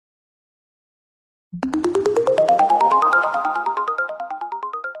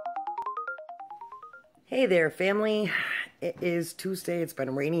Hey there, family. It is Tuesday. It's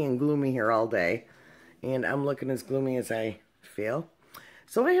been rainy and gloomy here all day, and I'm looking as gloomy as I feel.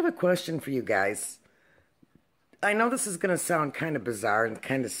 So I have a question for you guys. I know this is going to sound kind of bizarre and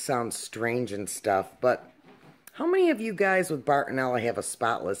kind of sound strange and stuff, but how many of you guys with Bartonella have a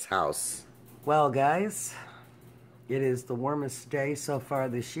spotless house? Well, guys, it is the warmest day so far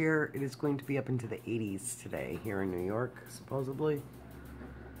this year. It is going to be up into the 80s today here in New York, supposedly.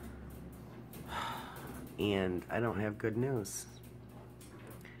 And I don't have good news.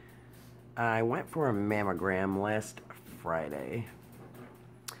 I went for a mammogram last Friday,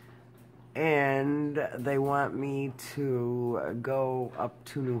 and they want me to go up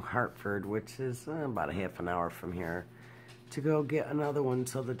to New Hartford, which is about a half an hour from here, to go get another one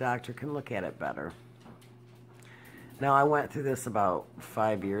so the doctor can look at it better. Now, I went through this about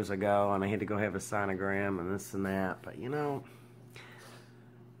 5 years ago, and I had to go have a sonogram and this and that, but you know,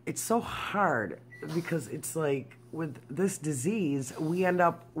 it's so hard because it's like with this disease, we end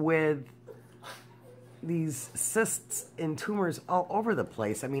up with these cysts and tumors all over the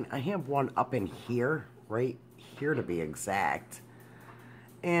place. I mean, I have one up in here, right here to be exact.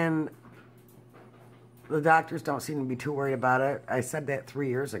 And the doctors don't seem to be too worried about it. I said that 3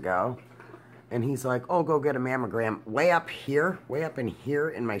 years ago. And he's like, oh, go get a mammogram. Way up here? Way up in here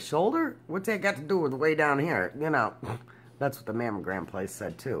in my shoulder? What's that got to do with way down here? You know, that's what the mammogram place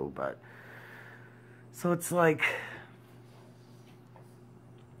said too, but... So it's like,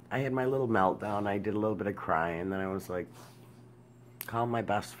 I had my little meltdown. I did a little bit of crying. Then I was like, called my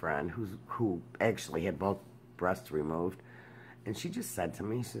best friend, who actually had both breasts removed. And she just said to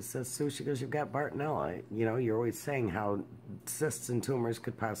me, she says, Sue, she goes, you've got Bartonella. You know, you're always saying how cysts and tumors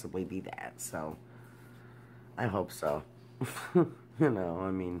could possibly be that. So, I hope so. You know, I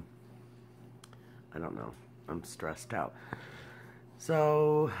mean, I don't know. I'm stressed out.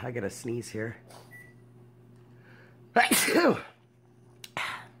 So, I got a sneeze here.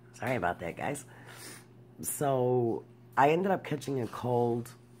 Sorry about that, guys. So, I ended up catching a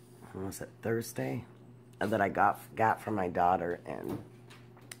cold, when was it, Thursday? That I got from my daughter, and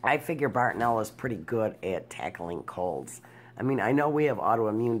I figure Bartonella is pretty good at tackling colds. I mean, I know we have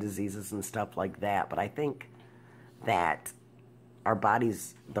autoimmune diseases and stuff like that, but I think that our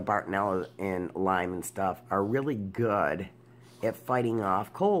bodies, the Bartonella and Lyme and stuff, are really good at fighting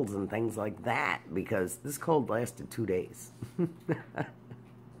off colds and things like that, because this cold lasted 2 days. And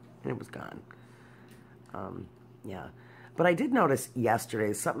it was gone. Yeah. But I did notice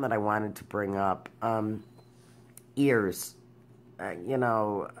yesterday, something that I wanted to bring up, ears. You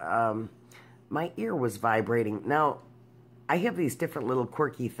know, my ear was vibrating. Now, I have these different little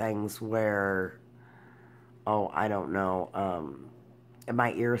quirky things where, oh, I don't know, in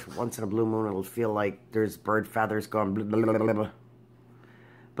my ears, once in a blue moon, it'll feel like there's bird feathers going blah, blah, blah, blah.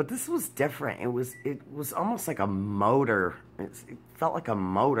 But this was different. It was almost like a motor. It felt like a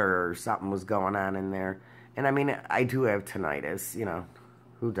motor or something was going on in there. And I mean, I do have tinnitus, you know,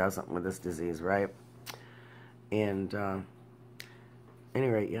 who doesn't with this disease, right? And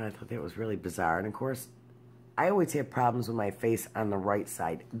anyway, yeah, I thought that was really bizarre. And of course, I always have problems with my face on the right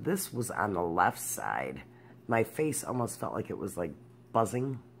side. This was on the left side. My face almost felt like it was like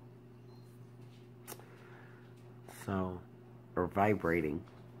buzzing. So, or vibrating,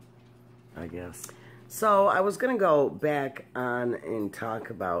 I guess. So, I was going to go back on and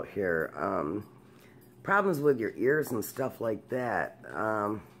talk about here problems with your ears and stuff like that.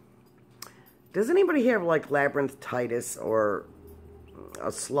 Does anybody have like labyrinthitis or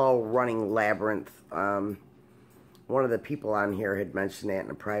a slow running labyrinth? One of the people on here had mentioned that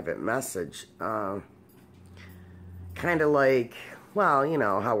in a private message. Kind of like, well, you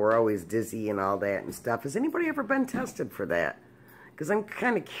know, how we're always dizzy and all that and stuff. Has anybody ever been tested for that? Because I'm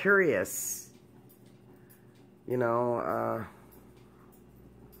kind of curious, you know,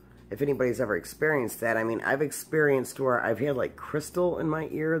 if anybody's ever experienced that. I mean, I've experienced where I've had like crystal in my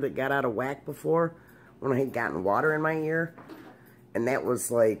ear that got out of whack before when I had gotten water in my ear. And that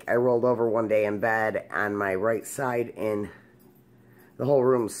was like, I rolled over one day in bed on my right side and the whole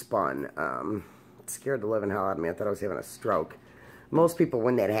room spun. It scared the living hell out of me. I thought I was having a stroke. Most people,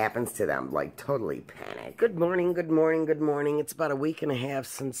 when that happens to them, like totally panic. Good morning, good morning, good morning. It's about a week and a half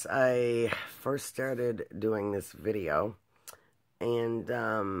since I first started doing this video. And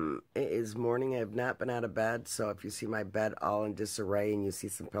it is morning. I have not been out of bed, so if you see my bed all in disarray and you see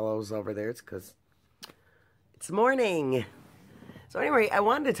some pillows over there, it's because it's morning. So anyway, I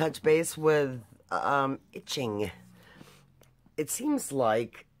wanted to touch base with itching. It seems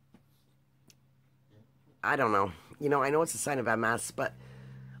like, I don't know. You know, I know it's a sign of MS, but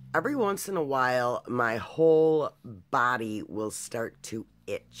every once in a while, my whole body will start to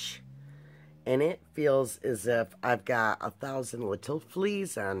itch. And it feels as if I've got 1,000 little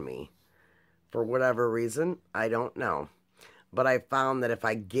fleas on me. For whatever reason, I don't know. But I found that if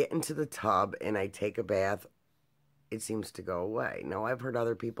I get into the tub and I take a bath, it seems to go away. Now, I've heard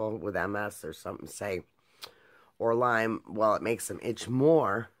other people with MS or something say, or Lyme, well, it makes them itch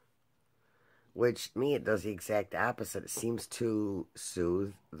more. Which, me, it does the exact opposite. It seems to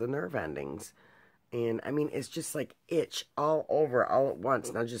soothe the nerve endings. And, I mean, it's just like itch all over, all at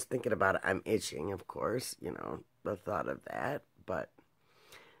once. Now, just thinking about it, I'm itching, of course. You know, the thought of that. But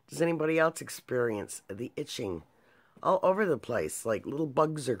does anybody else experience the itching all over the place? Like little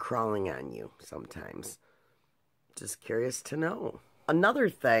bugs are crawling on you sometimes. Just curious to know. Another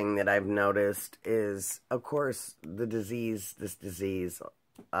thing that I've noticed is, of course, this disease,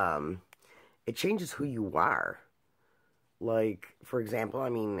 it changes who you are. Like, for example, I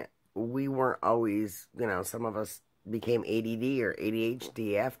mean, we weren't always, you know, some of us became ADD or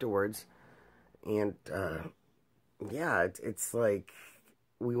ADHD afterwards. And, yeah, it's like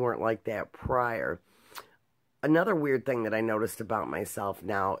we weren't like that prior. Another weird thing that I noticed about myself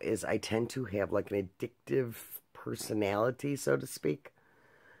now is I tend to have like an addictive personality, so to speak.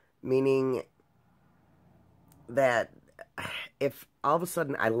 Meaning that if all of a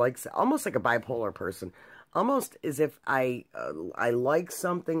sudden I like, almost like a bipolar person, almost as if I like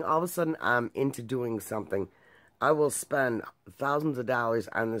something, all of a sudden I'm into doing something. I will spend thousands of dollars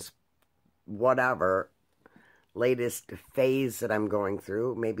on this whatever latest phase that I'm going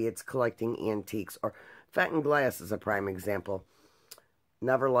through. Maybe it's collecting antiques, or Fenton glass is a prime example.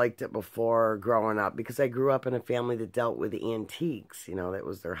 Never liked it before growing up because I grew up in a family that dealt with antiques. You know, that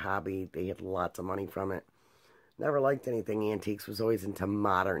was their hobby. They had lots of money from it. Never liked anything antiques, was always into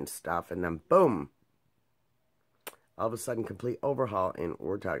modern stuff, and then boom, all of a sudden complete overhaul, and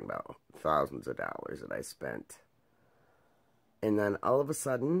we're talking about thousands of dollars that I spent. And then all of a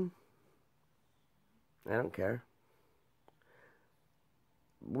sudden, I don't care.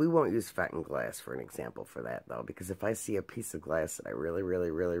 We won't use Fenton glass for an example for that, though, because if I see a piece of glass that I really, really,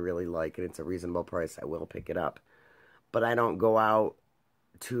 really, really like, and it's a reasonable price, I will pick it up. But I don't go out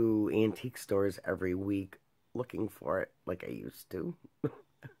to antique stores every week looking for it like I used to.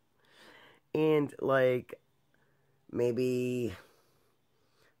 And, like, maybe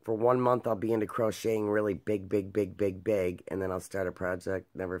for 1 month I'll be into crocheting really big, and then I'll start a project,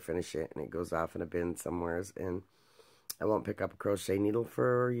 never finish it, and it goes off in a bin somewheres, and I won't pick up a crochet needle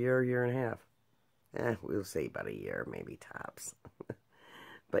for a year and a half. We'll say about a year, maybe tops.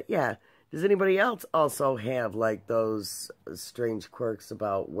 But yeah, does anybody else also have like those strange quirks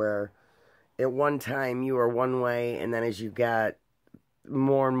about where at one time you were one way, and then as you got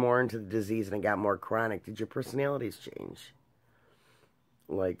more and more into the disease and it got more chronic, did your personalities change?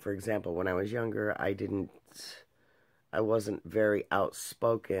 Like, for example, when I was younger, I wasn't very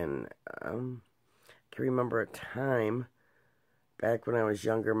outspoken. I can remember a time back when I was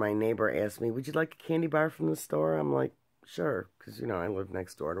younger, my neighbor asked me, would you like a candy bar from the store? I'm like, sure, because, you know, I live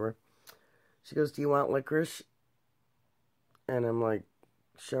next door to her. She goes, do you want licorice? And I'm like,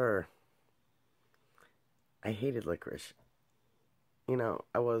 sure. I hated licorice. You know,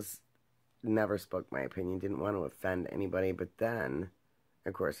 never spoke my opinion, didn't want to offend anybody, but then,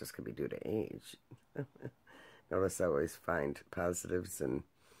 of course, this could be due to age. Notice I always find positives and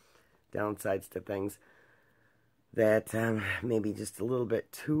downsides to things. That maybe just a little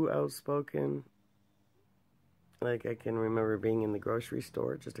bit too outspoken. Like, I can remember being in the grocery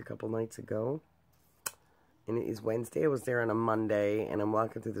store just a couple nights ago. And it is Wednesday. I was there on a Monday, and I'm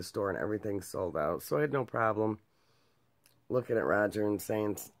walking through the store, and everything's sold out. So I had no problem looking at Roger and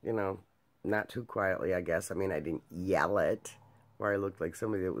saying, you know, not too quietly, I guess. I mean, I didn't yell it, where I looked like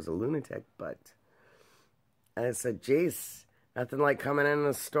somebody that was a lunatic, but I said, geez, nothing like coming in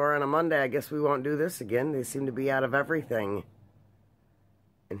the store on a Monday. I guess we won't do this again. They seem to be out of everything.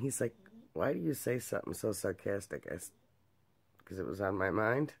 And he's like, why do you say something so sarcastic? Because it was on my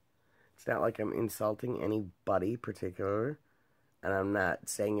mind. It's not like I'm insulting anybody particular. And I'm not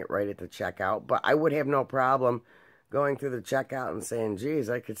saying it right at the checkout. But I would have no problem going through the checkout and saying, geez,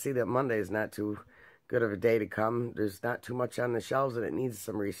 I could see that Monday is not too good of a day to come. There's not too much on the shelves and it needs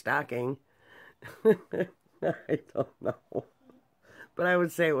some restocking. I don't know. But I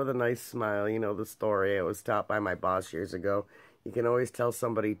would say it with a nice smile. You know the story I was taught by my boss years ago. You can always tell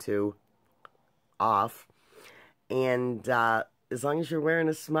somebody to off. And as long as you're wearing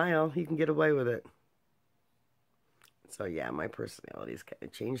a smile, you can get away with it. So yeah, my personality's kind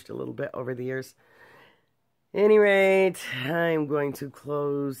of changed a little bit over the years. At any rate, I'm going to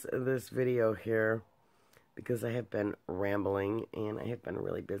close this video here because I have been rambling, and I have been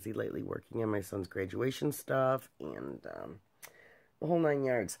really busy lately working on my son's graduation stuff, and the whole 9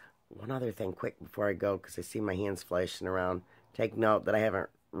 yards. One other thing quick before I go, because I see my hands flashing around. Take note that I haven't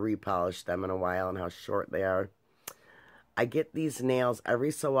repolished them in a while and how short they are. I get these nails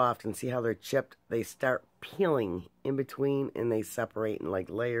every so often. See how they're chipped? They start peeling in between, and they separate in like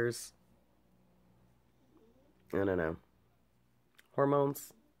layers. I don't know.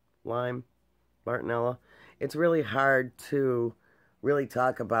 Hormones, Lyme, Bartonella. It's really hard to really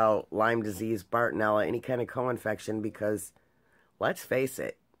talk about Lyme disease, Bartonella, any kind of co-infection, because let's face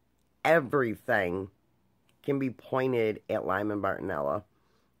it, everything can be pointed at Lyme and Bartonella,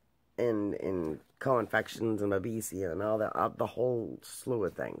 and co-infections and obesity and all that, the whole slew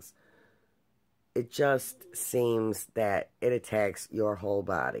of things. It just seems that it attacks your whole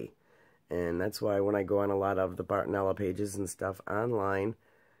body. And that's why when I go on a lot of the Bartonella pages and stuff online,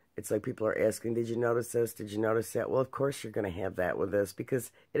 it's like people are asking, did you notice this? Did you notice that? Well, of course you're going to have that with this, because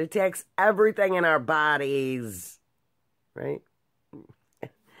it attacks everything in our bodies. Right?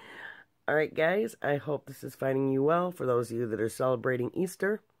 All right, guys. I hope this is finding you well. For those of you that are celebrating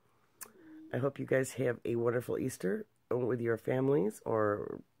Easter, I hope you guys have a wonderful Easter with your families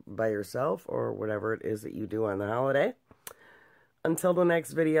or by yourself or whatever it is that you do on the holiday. Until the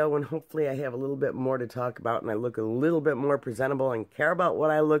next video, when hopefully I have a little bit more to talk about and I look a little bit more presentable and care about what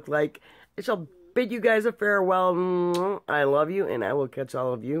I look like, I shall bid you guys a farewell. I love you, and I will catch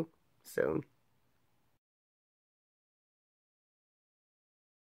all of you soon.